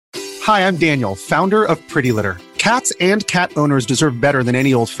Hi, I'm Daniel, founder of Pretty Litter. Cats and cat owners deserve better than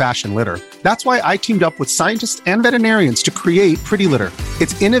any old-fashioned litter. That's why I teamed up with scientists and veterinarians to create Pretty Litter.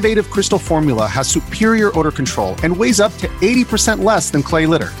 Its innovative crystal formula has superior odor control and weighs up to 80% less than clay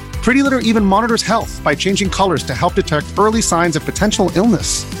litter. Pretty Litter even monitors health by changing colors to help detect early signs of potential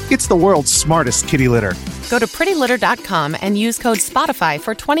illness. It's the world's smartest kitty litter. Go to prettylitter.com and use code SPOTIFY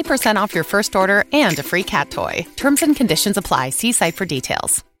for 20% off your first order and a free cat toy. Terms and conditions apply. See site for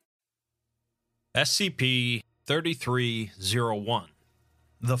details. SCP-3301,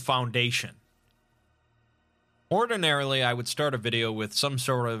 The Foundation. Ordinarily, I would start a video with some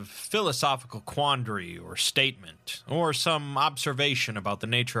sort of philosophical quandary or statement, or some observation about the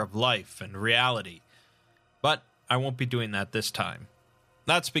nature of life and reality, but I won't be doing that this time.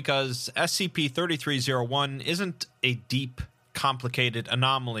 That's because SCP-3301 isn't a deep, complicated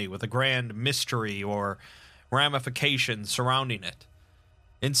anomaly with a grand mystery or ramifications surrounding it.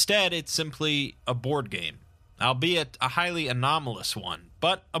 Instead, it's simply a board game, albeit a highly anomalous one,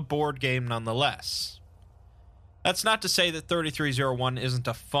 but a board game nonetheless. That's not to say that 3301 isn't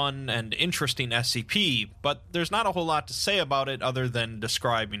a fun and interesting SCP, but there's not a whole lot to say about it other than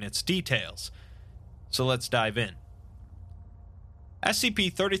describing its details. So let's dive in.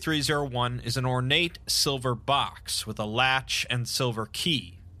 SCP-3301 is an ornate silver box with a latch and silver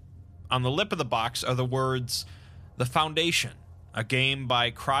key. On the lip of the box are the words, "The Foundation, a game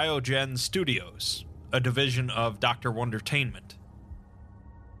by Cryogen Studios, a division of Dr. Wondertainment."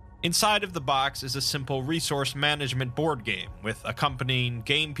 Inside of the box is a simple resource management board game with accompanying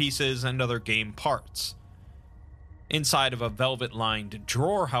game pieces and other game parts. Inside of a velvet-lined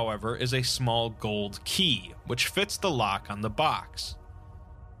drawer, however, is a small gold key, which fits the lock on the box.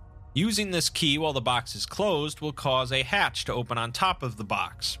 Using this key while the box is closed will cause a hatch to open on top of the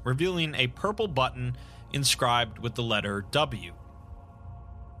box, revealing a purple button inscribed with the letter W.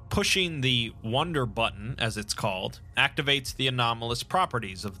 Pushing the Wonder button, as it's called, activates the anomalous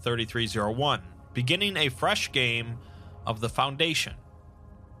properties of 3301, beginning a fresh game of the Foundation.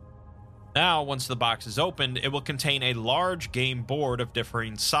 Now, once the box is opened, it will contain a large game board of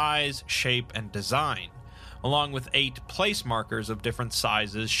differing size, shape, and design, along with 8 place markers of different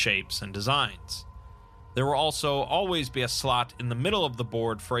sizes, shapes, and designs. There will also always be a slot in the middle of the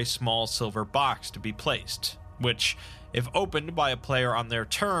board for a small silver box to be placed, which, if opened by a player on their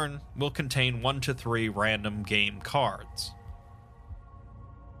turn, will contain 1 to 3 random game cards.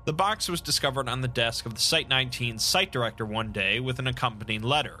 The box was discovered on the desk of the Site-19 site director one day with an accompanying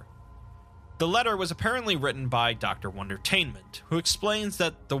letter. The letter was apparently written by Dr. Wondertainment, who explains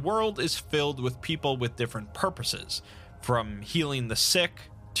that the world is filled with people with different purposes, from healing the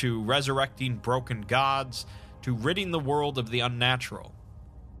sick, to resurrecting broken gods, to ridding the world of the unnatural.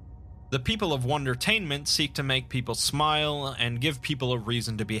 The people of Wondertainment seek to make people smile and give people a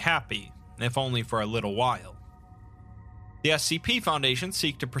reason to be happy, if only for a little while. The SCP Foundation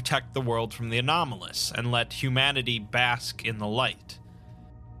seek to protect the world from the anomalous and let humanity bask in the light.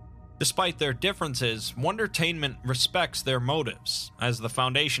 Despite their differences, Wondertainment respects their motives, as the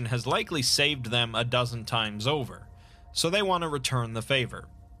Foundation has likely saved them a dozen times over, so they want to return the favor.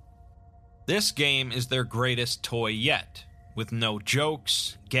 This game is their greatest toy yet, with no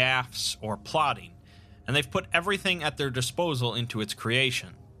jokes, gaffes, or plotting, and they've put everything at their disposal into its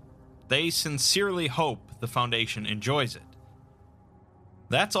creation. They sincerely hope the Foundation enjoys it.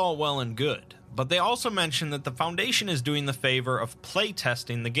 That's all well and good, but they also mention that the Foundation is doing the favor of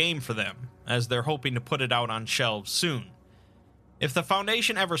playtesting the game for them, as they're hoping to put it out on shelves soon. If the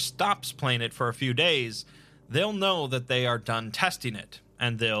Foundation ever stops playing it for a few days, they'll know that they are done testing it,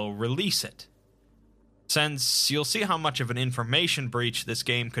 and they'll release it. Since you'll see how much of an information breach this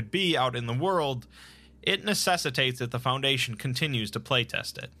game could be out in the world, it necessitates that the Foundation continues to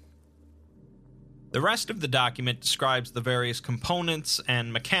playtest it. The rest of the document describes the various components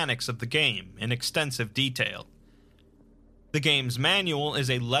and mechanics of the game in extensive detail. The game's manual is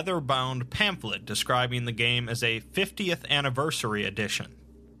a leather-bound pamphlet describing the game as a 50th anniversary edition.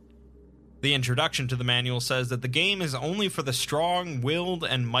 The introduction to the manual says that the game is only for the strong-willed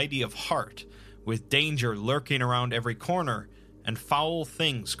and mighty of heart, with danger lurking around every corner and foul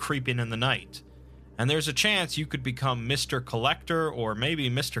things creeping in the night, and there's a chance you could become Mr. Collector or maybe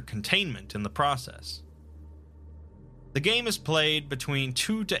Mr. Containment in the process. The game is played between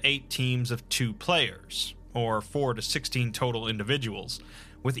 2 to 8 teams of 2 players, or 4 to 16 total individuals,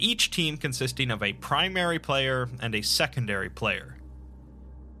 with each team consisting of a primary player and a secondary player.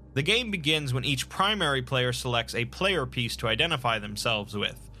 The game begins when each primary player selects a player piece to identify themselves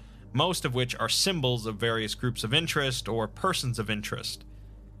with, most of which are symbols of various groups of interest or persons of interest.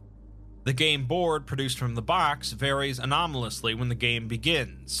 The game board produced from the box varies anomalously when the game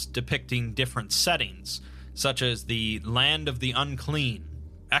begins, depicting different settings, such as the Land of the Unclean,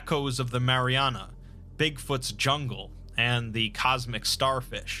 Echoes of the Mariana, Bigfoot's Jungle, and the Cosmic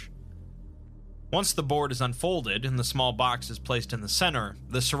Starfish. Once the board is unfolded and the small box is placed in the center,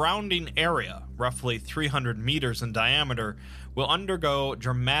 the surrounding area, roughly 300 meters in diameter, will undergo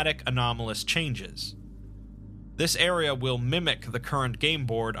dramatic anomalous changes. This area will mimic the current game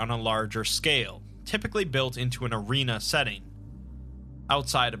board on a larger scale, typically built into an arena setting.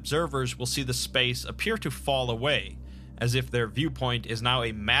 Outside observers will see the space appear to fall away, as if their viewpoint is now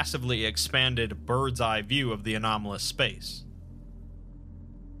a massively expanded bird's-eye view of the anomalous space.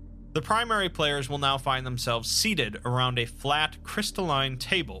 The primary players will now find themselves seated around a flat, crystalline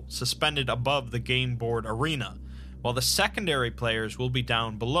table suspended above the game board arena, while the secondary players will be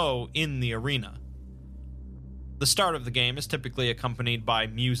down below in the arena. The start of the game is typically accompanied by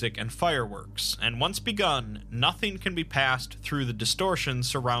music and fireworks, and once begun, nothing can be passed through the distortion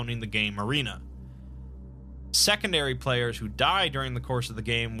surrounding the game arena. Secondary players who die during the course of the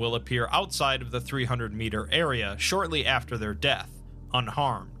game will appear outside of the 300-meter area shortly after their death,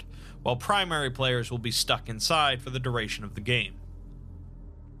 unharmed, while primary players will be stuck inside for the duration of the game.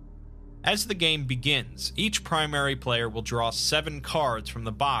 As the game begins, each primary player will draw 7 cards from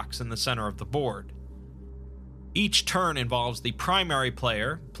the box in the center of the board. Each turn involves the primary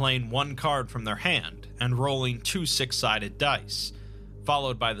player playing 1 card from their hand and rolling 2 6-sided dice,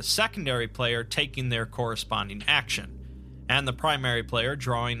 followed by the secondary player taking their corresponding action, and the primary player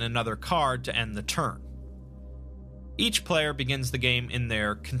drawing another card to end the turn. Each player begins the game in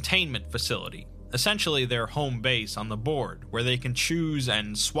their containment facility, essentially their home base on the board, where they can choose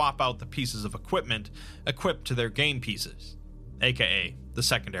and swap out the pieces of equipment equipped to their game pieces, aka the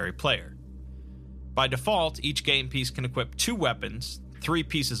secondary player. By default, each game piece can equip 2 weapons, 3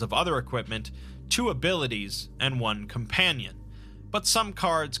 pieces of other equipment, 2 abilities, and 1 companion, but some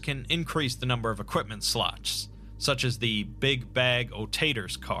cards can increase the number of equipment slots, such as the Big Bag o'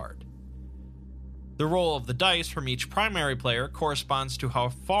 Taters card. The roll of the dice from each primary player corresponds to how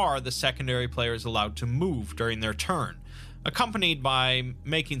far the secondary player is allowed to move during their turn, accompanied by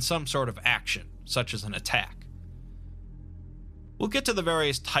making some sort of action, such as an attack. We'll get to the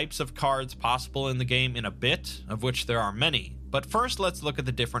various types of cards possible in the game in a bit, of which there are many, but first let's look at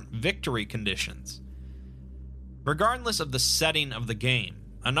the different victory conditions. Regardless of the setting of the game,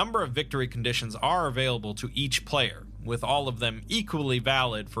 a number of victory conditions are available to each player, with all of them equally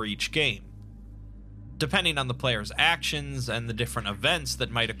valid for each game. Depending on the player's actions and the different events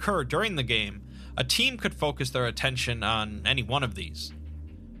that might occur during the game, a team could focus their attention on any one of these.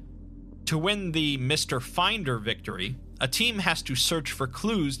 To win the Mr. Finder victory, a team has to search for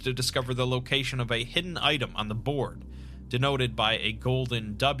clues to discover the location of a hidden item on the board, denoted by a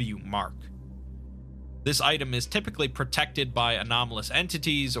golden W mark. This item is typically protected by anomalous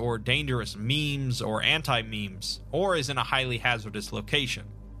entities or dangerous memes or anti-memes, or is in a highly hazardous location.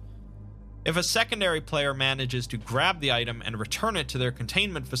 If a secondary player manages to grab the item and return it to their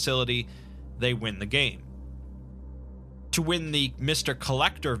containment facility, they win the game. To win the Mr.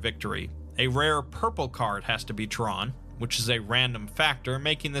 Collector victory, a rare purple card has to be drawn, which is a random factor,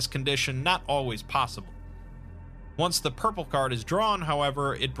 making this condition not always possible. Once the purple card is drawn,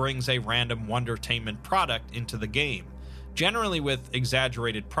 however, it brings a random Wondertainment product into the game, generally with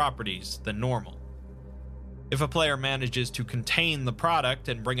exaggerated properties than normal. If a player manages to contain the product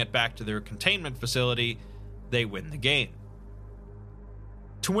and bring it back to their containment facility, they win the game.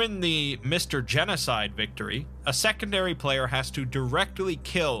 To win the Mr. Genocide victory, a secondary player has to directly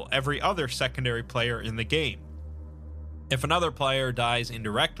kill every other secondary player in the game. If another player dies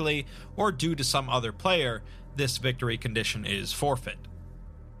indirectly or due to some other player, this victory condition is forfeit.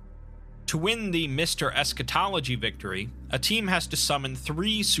 To win the Mr. Eschatology victory, a team has to summon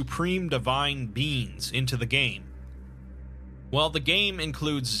 3 supreme divine beings into the game. While the game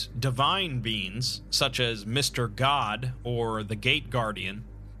includes divine beings, such as Mr. God or the Gate Guardian,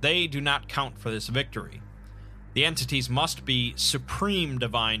 they do not count for this victory. The entities must be supreme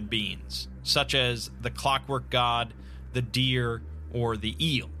divine beings, such as the Clockwork God, the Deer, or the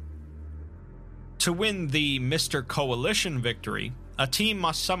Eel. To win the Mr. Coalition victory, a team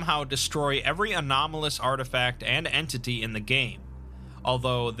must somehow destroy every anomalous artifact and entity in the game,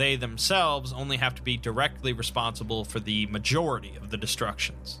 although they themselves only have to be directly responsible for the majority of the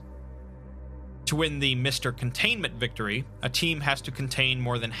destructions. To win the Mr. Containment victory, a team has to contain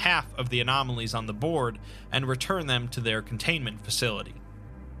more than half of the anomalies on the board and return them to their containment facility.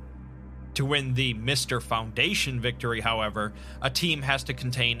 To win the Mr. Foundation victory, however, a team has to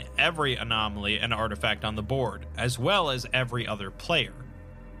contain every anomaly and artifact on the board, as well as every other player.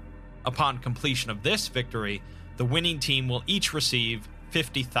 Upon completion of this victory, the winning team will each receive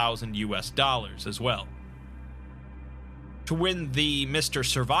 $50,000 as well. To win the Mr.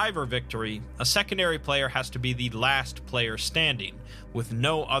 Survivor victory, a secondary player has to be the last player standing, with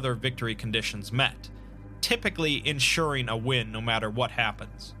no other victory conditions met, typically ensuring a win no matter what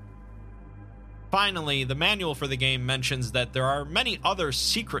happens. Finally, the manual for the game mentions that there are many other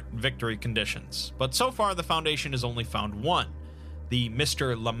secret victory conditions, but so far the Foundation has only found one, the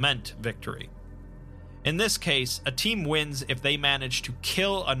Mr. Lament victory. In this case, a team wins if they manage to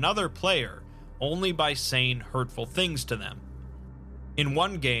kill another player only by saying hurtful things to them. In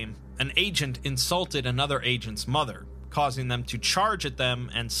one game, an agent insulted another agent's mother, causing them to charge at them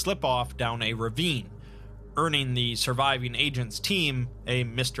and slip off down a ravine, earning the surviving agent's team a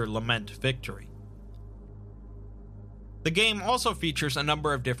Mr. Lament victory. The game also features a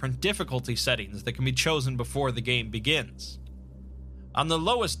number of different difficulty settings that can be chosen before the game begins. On the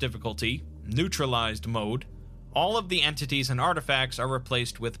lowest difficulty, Neutralized mode, all of the entities and artifacts are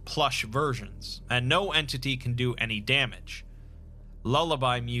replaced with plush versions, and no entity can do any damage.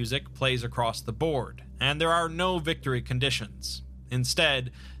 Lullaby music plays across the board, and there are no victory conditions.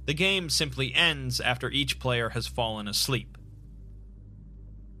 Instead, the game simply ends after each player has fallen asleep.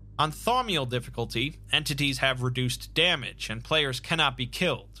 On Thaumiel difficulty, entities have reduced damage, and players cannot be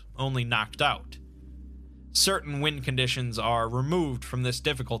killed, only knocked out. Certain win conditions are removed from this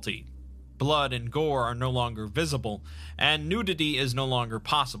difficulty. Blood and gore are no longer visible, and nudity is no longer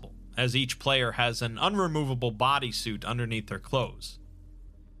possible, as each player has an unremovable bodysuit underneath their clothes.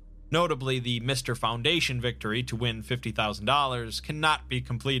 Notably, the Mr. Foundation victory to win $50,000 cannot be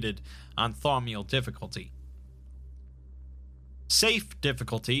completed on Thaumiel difficulty. Safe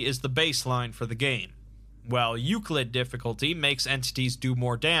difficulty is the baseline for the game, while Euclid difficulty makes entities do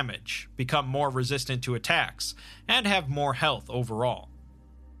more damage, become more resistant to attacks, and have more health overall.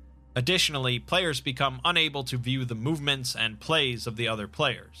 Additionally, players become unable to view the movements and plays of the other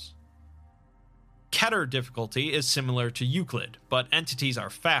players. Keter difficulty is similar to Euclid, but entities are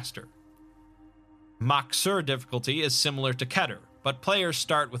faster. Mach-Sur difficulty is similar to Keter, but players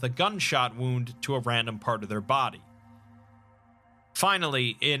start with a gunshot wound to a random part of their body.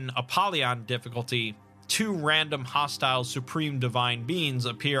 Finally, in Apollyon difficulty, 2 random hostile Supreme Divine Beings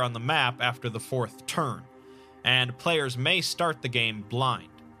appear on the map after the 4th turn, and players may start the game blind.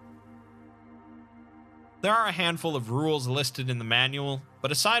 There are a handful of rules listed in the manual,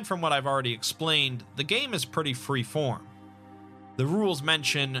 but aside from what I've already explained, the game is pretty free-form. The rules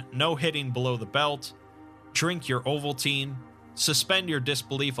mention no hitting below the belt, drink your Ovaltine, suspend your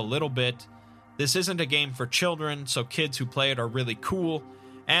disbelief a little bit, this isn't a game for children, so kids who play it are really cool,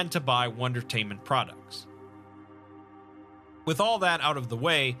 and to buy Wondertainment products. With all that out of the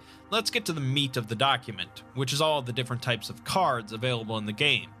way, let's get to the meat of the document, which is all the different types of cards available in the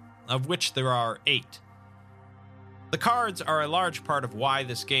game, of which there are 8. The cards are a large part of why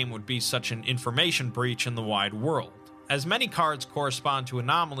this game would be such an information breach in the wide world, as many cards correspond to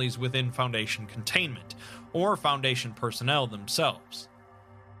anomalies within Foundation containment, or Foundation personnel themselves.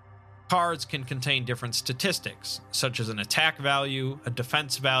 Cards can contain different statistics, such as an attack value, a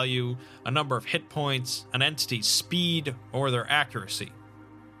defense value, a number of hit points, an entity's speed, or their accuracy.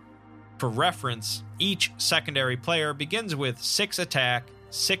 For reference, each secondary player begins with 6 attack,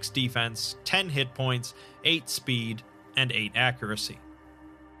 6 defense, 10 hit points, 8 speed, and 8 accuracy.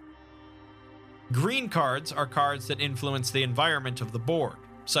 Green cards are cards that influence the environment of the board,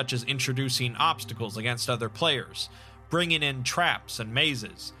 such as introducing obstacles against other players, bringing in traps and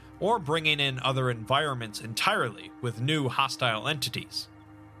mazes, or bringing in other environments entirely with new hostile entities.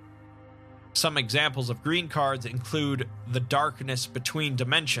 Some examples of green cards include the Darkness Between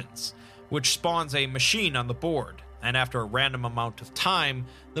Dimensions, which spawns a machine on the board, and after a random amount of time,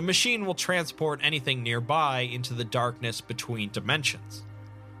 the machine will transport anything nearby into the darkness between dimensions.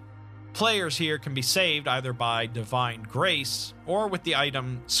 Players here can be saved either by Divine Grace or with the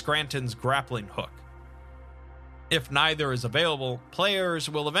item Scranton's Grappling Hook. If neither is available, players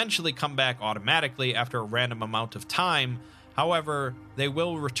will eventually come back automatically after a random amount of time, however, they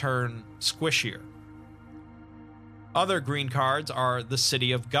will return squishier. Other green cards are the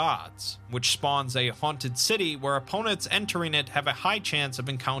City of Gods, which spawns a haunted city where opponents entering it have a high chance of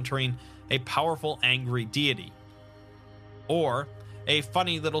encountering a powerful angry deity. Or a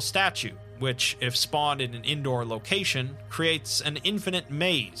funny little statue, which, if spawned in an indoor location, creates an infinite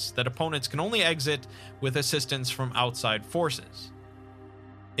maze that opponents can only exit with assistance from outside forces.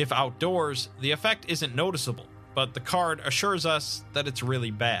 If outdoors, the effect isn't noticeable, but the card assures us that it's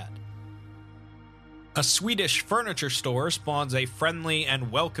really bad. A Swedish furniture store spawns a friendly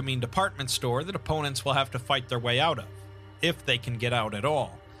and welcoming department store that opponents will have to fight their way out of, if they can get out at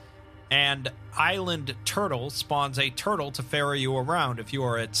all. And Island Turtle spawns a turtle to ferry you around if you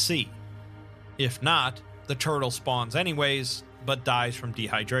are at sea. If not, the turtle spawns anyways, but dies from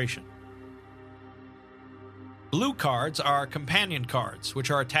dehydration. Blue cards are companion cards, which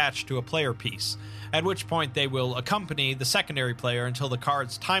are attached to a player piece, at which point they will accompany the secondary player until the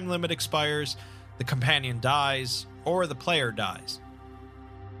card's time limit expires, the companion dies, or the player dies.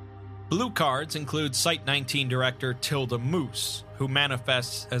 Blue cards include Site-19 director Tilda Moose, who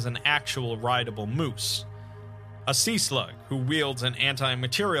manifests as an actual rideable moose. A sea slug, who wields an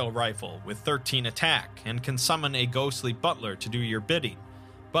anti-material rifle with 13 attack and can summon a ghostly butler to do your bidding,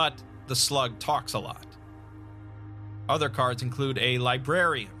 but the slug talks a lot. Other cards include a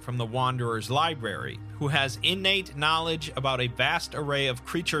librarian from the Wanderer's Library, who has innate knowledge about a vast array of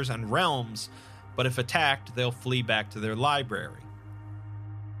creatures and realms, but if attacked, they'll flee back to their library.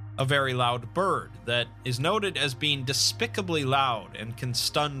 A very loud bird that is noted as being despicably loud and can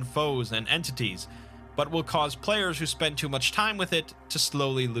stun foes and entities, but will cause players who spend too much time with it to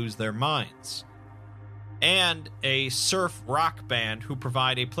slowly lose their minds. And a surf rock band who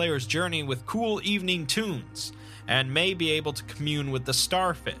provide a player's journey with cool evening tunes, and may be able to commune with the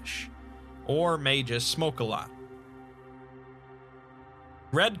starfish, or may just smoke a lot.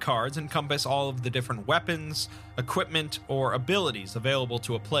 Red cards encompass all of the different weapons, equipment, or abilities available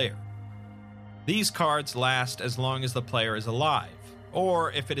to a player. These cards last as long as the player is alive,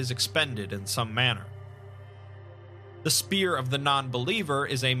 or if it is expended in some manner. The Spear of the Non-Believer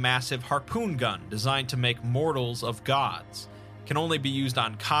is a massive harpoon gun designed to make mortals of gods. Can only be used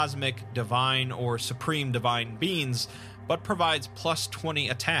on cosmic, divine, or supreme divine beings, but provides plus 20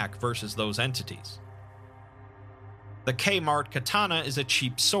 attack versus those entities. The Kmart Katana is a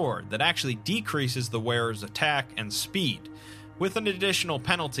cheap sword that actually decreases the wearer's attack and speed, with an additional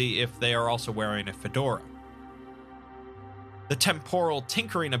penalty if they are also wearing a fedora. The Temporal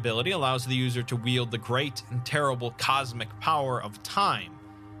Tinkering ability allows the user to wield the great and terrible cosmic power of time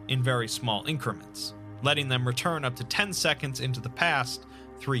in very small increments, letting them return up to 10 seconds into the past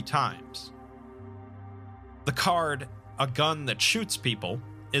 3 times. The card, A Gun That Shoots People,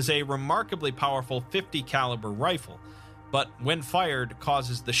 is a remarkably powerful 50 caliber rifle, but when fired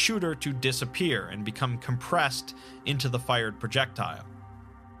causes the shooter to disappear and become compressed into the fired projectile.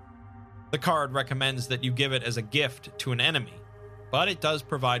 The card recommends that you give it as a gift to an enemy, but it does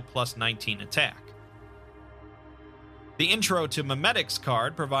provide plus 19 attack. The Intro to Memetics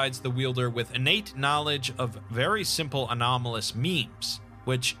card provides the wielder with innate knowledge of very simple anomalous memes,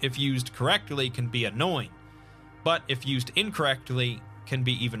 which if used correctly can be annoying, but if used incorrectly can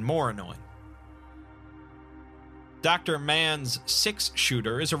be even more annoying. Dr. Mann's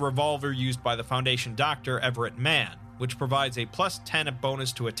 6-shooter is a revolver used by the Foundation Doctor Everett Mann, which provides a plus 10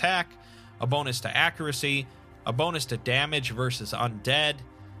 bonus to attack, a bonus to accuracy, a bonus to damage versus undead,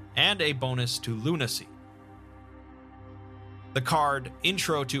 and a bonus to lunacy. The card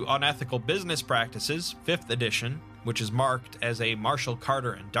Intro to Unethical Business Practices, 5th edition, which is marked as a Marshall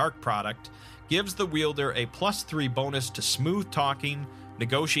Carter and Dark product, gives the wielder a plus 3 bonus to smooth talking,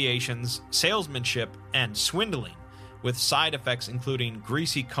 negotiations, salesmanship, and swindling, with side effects including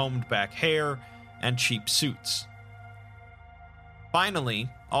greasy combed back hair and cheap suits. Finally,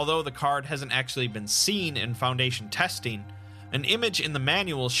 although the card hasn't actually been seen in Foundation testing, an image in the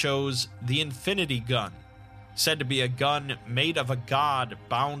manual shows the Infinity Gun, said to be a gun made of a god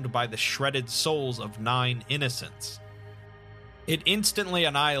bound by the shredded souls of 9 innocents. It instantly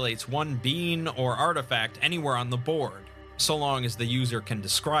annihilates one being or artifact anywhere on the board, so long as the user can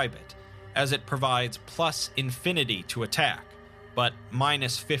describe it, as it provides plus infinity to attack, but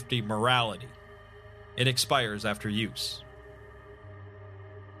minus 50 morality. It expires after use.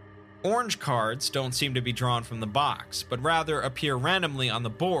 Orange cards don't seem to be drawn from the box, but rather appear randomly on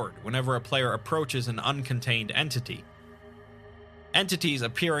the board whenever a player approaches an uncontained entity. Entities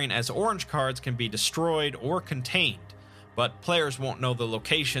appearing as orange cards can be destroyed or contained, but players won't know the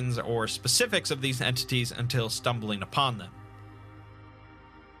locations or specifics of these entities until stumbling upon them.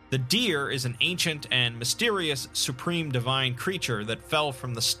 The Deer is an ancient and mysterious supreme divine creature that fell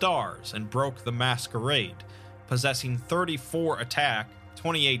from the stars and broke the masquerade, possessing 34 attack,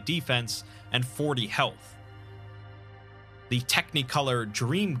 28 defense, and 40 health. The Technicolor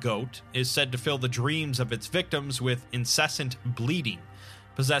Dream Goat is said to fill the dreams of its victims with incessant bleeding,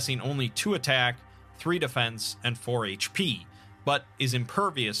 possessing only 2 attack, 3 defense, and 4 HP, but is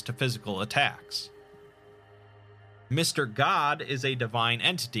impervious to physical attacks. Mr. God is a divine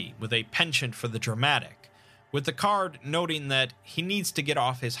entity with a penchant for the dramatic, with the card noting that he needs to get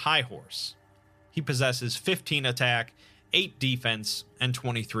off his high horse. He possesses 15 attack, 8 defense, and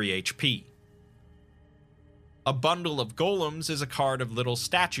 23 HP. A bundle of golems is a card of little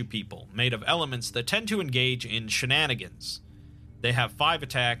statue people, made of elements that tend to engage in shenanigans. They have 5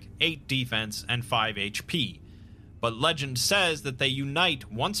 attack, 8 defense, and 5 HP, but legend says that they unite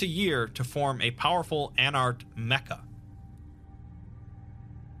once a year to form a powerful Anart mecha.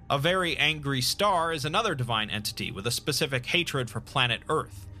 A very angry star is another divine entity with a specific hatred for planet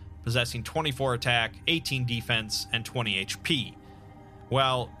Earth, possessing 24 attack, 18 defense, and 20 HP.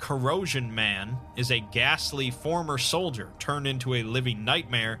 While Corrosion Man is a ghastly former soldier turned into a living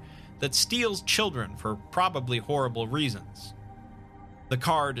nightmare that steals children for probably horrible reasons. The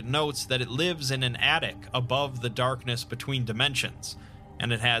card notes that it lives in an attic above the darkness between dimensions,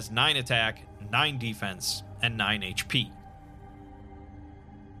 and it has 9 attack, 9 defense, and 9 HP.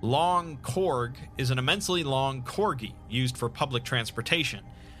 Long Korg is an immensely long corgi used for public transportation,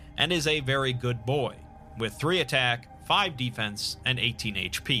 and is a very good boy, with 3 attack, 5 defense, and 18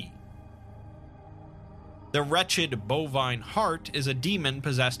 HP. The Wretched Bovine Heart is a demon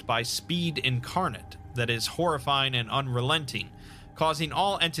possessed by Speed Incarnate that is horrifying and unrelenting, causing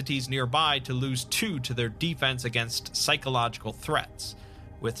all entities nearby to lose 2 to their defense against psychological threats,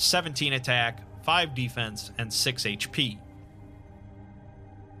 with 17 attack, 5 defense, and 6 HP.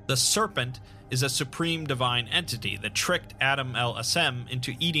 The Serpent is a supreme divine entity that tricked Adam El Assem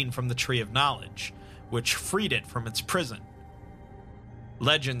into eating from the Tree of Knowledge, which freed it from its prison.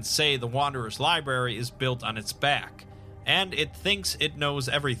 Legends say the Wanderer's Library is built on its back, and it thinks it knows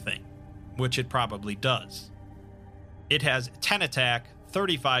everything, which it probably does. It has 10 attack,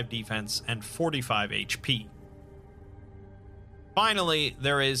 35 defense, and 45 HP. Finally,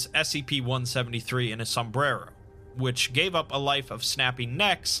 there is SCP-173 in a sombrero, which gave up a life of snapping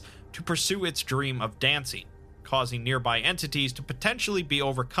necks to pursue its dream of dancing, causing nearby entities to potentially be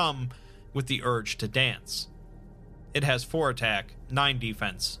overcome with the urge to dance. It has 4 attack, 9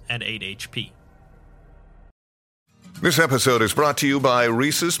 defense, and 8 HP. This episode is brought to you by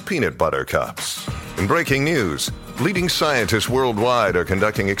Reese's Peanut Butter Cups. In breaking news, leading scientists worldwide are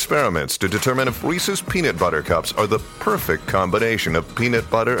conducting experiments to determine if Reese's Peanut Butter Cups are the perfect combination of peanut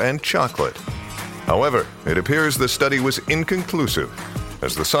butter and chocolate. However, it appears the study was inconclusive,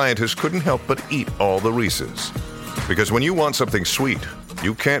 as the scientists couldn't help but eat all the Reese's. Because when you want something sweet,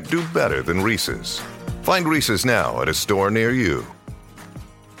 you can't do better than Reese's. Find Reese's now at a store near you.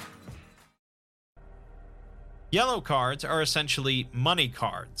 Yellow cards are essentially money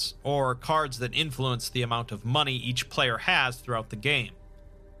cards, or cards that influence the amount of money each player has throughout the game.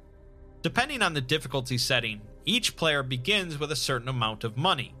 Depending on the difficulty setting, each player begins with a certain amount of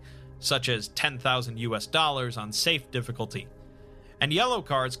money, such as $10,000 US on safe difficulty, and yellow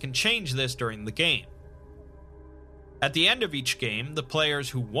cards can change this during the game. At the end of each game, the players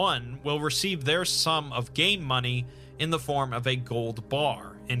who won will receive their sum of game money in the form of a gold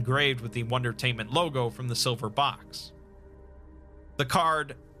bar, engraved with the Wondertainment logo from the silver box. The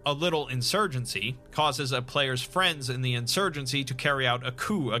card, A Little Insurgency, causes a player's friends in the insurgency to carry out a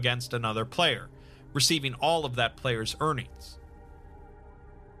coup against another player, receiving all of that player's earnings.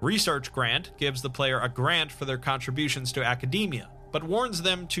 Research Grant gives the player a grant for their contributions to academia, but warns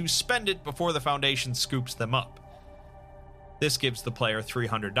them to spend it before the Foundation scoops them up. This gives the player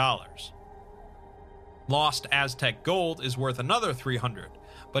 $300. Lost Aztec Gold is worth another $300,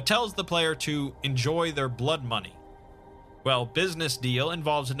 but tells the player to enjoy their blood money. Well, Business Deal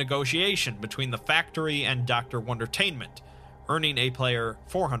involves a negotiation between the factory and Dr. Wondertainment, earning a player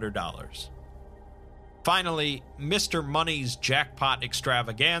 $400. Finally, Mr. Money's Jackpot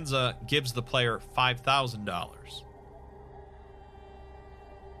Extravaganza gives the player $5,000.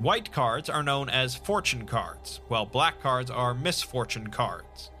 White cards are known as fortune cards, while black cards are misfortune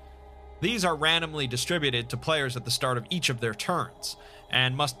cards. These are randomly distributed to players at the start of each of their turns,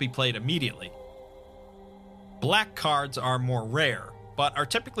 and must be played immediately. Black cards are more rare, but are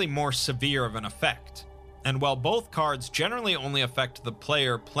typically more severe of an effect, and while both cards generally only affect the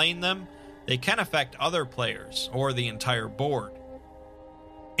player playing them, they can affect other players, or the entire board.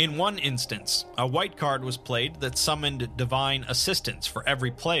 In one instance, a white card was played that summoned divine assistance for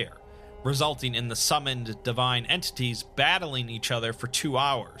every player, resulting in the summoned divine entities battling each other for 2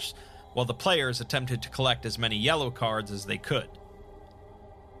 hours, while the players attempted to collect as many yellow cards as they could.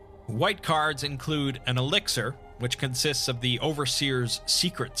 White cards include an elixir, which consists of the Overseer's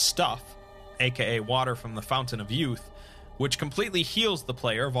secret stuff, aka water from the Fountain of Youth, which completely heals the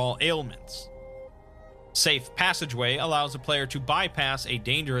player of all ailments. Safe Passageway allows a player to bypass a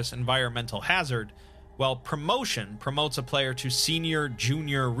dangerous environmental hazard, while Promotion promotes a player to Senior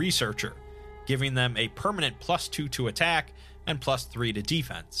Junior Researcher, giving them a permanent +2 to attack and +3 to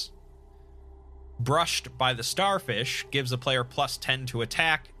defense. Brushed by the Starfish gives a player +10 to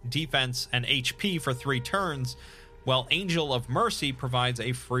attack, defense, and HP for 3 turns, while Angel of Mercy provides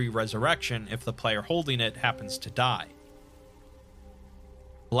a free resurrection if the player holding it happens to die.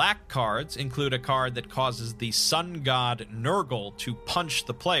 Black cards include a card that causes the Sun God Nurgle to punch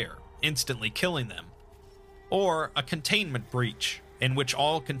the player, instantly killing them, or a Containment Breach, in which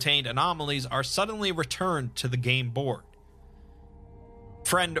all contained anomalies are suddenly returned to the game board.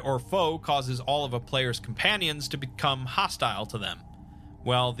 Friend or Foe causes all of a player's companions to become hostile to them,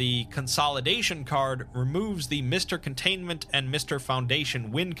 while the Consolidation card removes the Mr. Containment and Mr.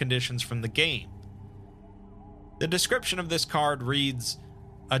 Foundation win conditions from the game. The description of this card reads,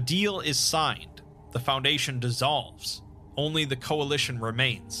 "A deal is signed, the Foundation dissolves, only the Coalition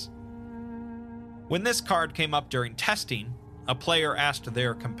remains." When this card came up during testing, a player asked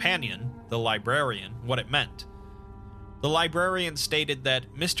their companion, the Librarian, what it meant. The Librarian stated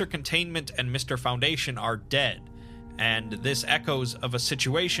that Mr. Containment and Mr. Foundation are dead, and this echoes of a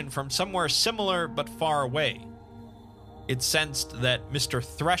situation from somewhere similar but far away. It sensed that Mr.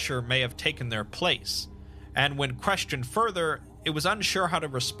 Thresher may have taken their place, and when questioned further, it was unsure how to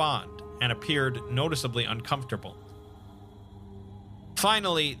respond and appeared noticeably uncomfortable.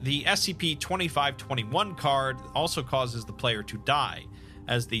 Finally, the SCP-2521 card also causes the player to die,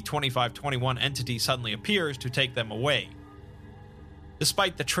 as the 2521 entity suddenly appears to take them away.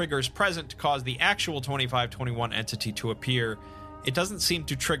 Despite the triggers present to cause the actual 2521 entity to appear, it doesn't seem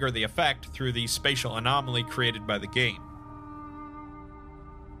to trigger the effect through the spatial anomaly created by the game.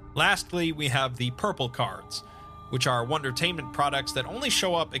 Lastly, we have the purple cards, which are Wondertainment products that only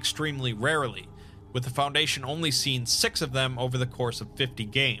show up extremely rarely, with the Foundation only seeing 6 of them over the course of 50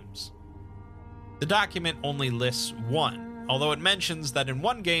 games. The document only lists 1, although it mentions that in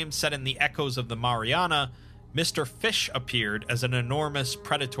one game set in the echoes of the Mariana, Mr. Fish appeared as an enormous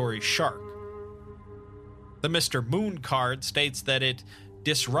predatory shark. The Mr. Moon card states that it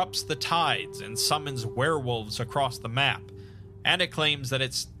disrupts the tides and summons werewolves across the map, and it claims that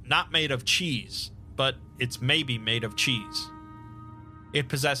it's not made of cheese, but it's maybe made of cheese. It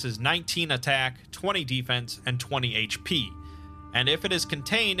possesses 19 attack, 20 defense, and 20 HP, and if it is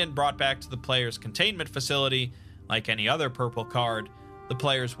contained and brought back to the player's containment facility, like any other purple card, the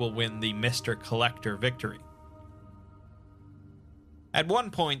players will win the Mr. Collector victory. At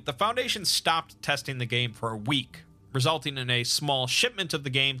one point, the Foundation stopped testing the game for a week, resulting in a small shipment of the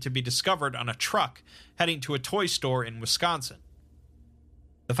game to be discovered on a truck heading to a toy store in Wisconsin.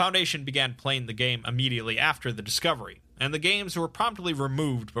 The Foundation began playing the game immediately after the discovery, and the games were promptly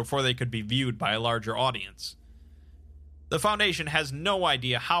removed before they could be viewed by a larger audience. The Foundation has no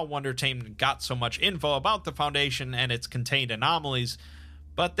idea how Wondertainment got so much info about the Foundation and its contained anomalies,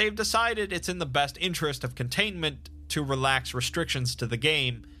 but they've decided it's in the best interest of Containment to relax restrictions to the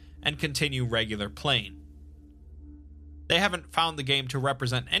game and continue regular playing. They haven't found the game to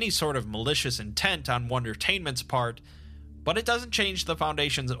represent any sort of malicious intent on Wondertainment's part, but it doesn't change the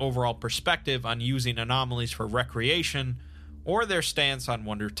Foundation's overall perspective on using anomalies for recreation or their stance on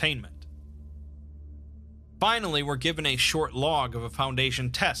Wondertainment. Finally, we're given a short log of a Foundation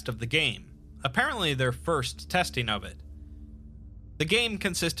test of the game, apparently their first testing of it. The game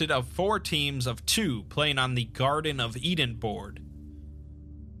consisted of 4 teams of 2 playing on the Garden of Eden board.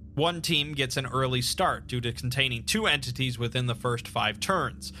 One team gets an early start due to containing 2 entities within the first 5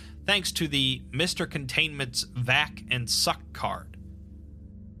 turns, thanks to the Mr. Containment's Vac and Suck card.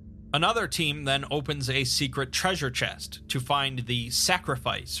 Another team then opens a secret treasure chest to find the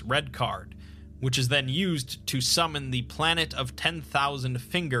Sacrifice red card, which is then used to summon the Planet of 10,000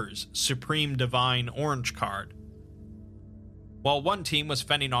 Fingers Supreme Divine orange card. While one team was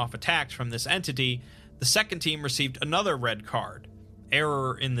fending off attacks from this entity, the second team received another red card,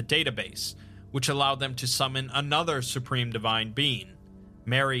 Error in the Database, which allowed them to summon another Supreme Divine Being,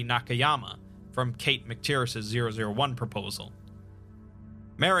 Mary Nakayama, from Kate McTierris's 001 proposal.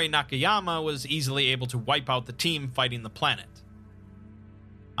 Mary Nakayama was easily able to wipe out the team fighting the planet.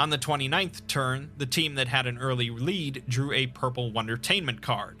 On the 29th turn, the team that had an early lead drew a purple Wondertainment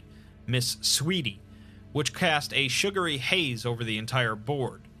card, Miss Sweetie, which cast a sugary haze over the entire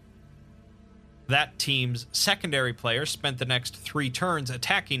board. That team's secondary player spent the next 3 turns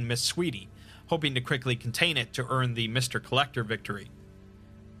attacking Miss Sweetie, hoping to quickly contain it to earn the Mr. Collector victory.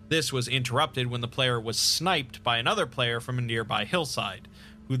 This was interrupted when the player was sniped by another player from a nearby hillside,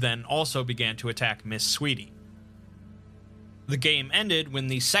 who then also began to attack Miss Sweetie. The game ended when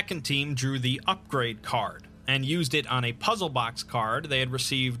the second team drew the Upgrade card, and used it on a puzzle box card they had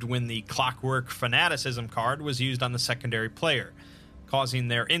received when the Clockwork Fanaticism card was used on the secondary player, causing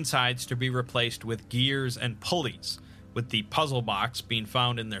their insides to be replaced with gears and pulleys, with the puzzle box being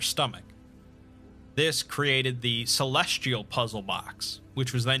found in their stomach. This created the Celestial Puzzle Box,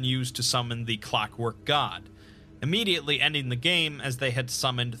 which was then used to summon the Clockwork God, immediately ending the game as they had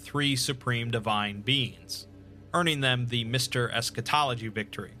summoned 3 Supreme Divine Beings, earning them the Mr. Eschatology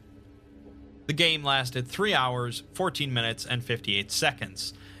victory. The game lasted 3 hours, 14 minutes, and 58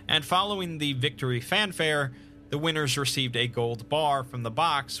 seconds, and following the victory fanfare, the winners received a gold bar from the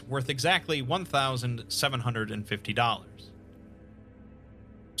box worth exactly $1,750.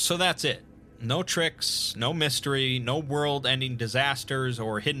 So that's it. No tricks, no mystery, no world-ending disasters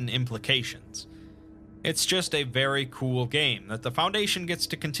or hidden implications. It's just a very cool game that the Foundation gets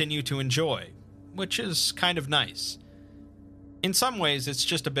to continue to enjoy, which is kind of nice. In some ways, it's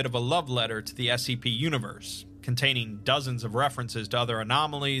just a bit of a love letter to the SCP universe, containing dozens of references to other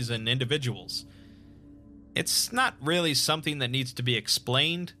anomalies and individuals. It's not really something that needs to be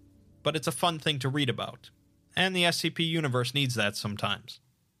explained, but it's a fun thing to read about, and the SCP universe needs that sometimes.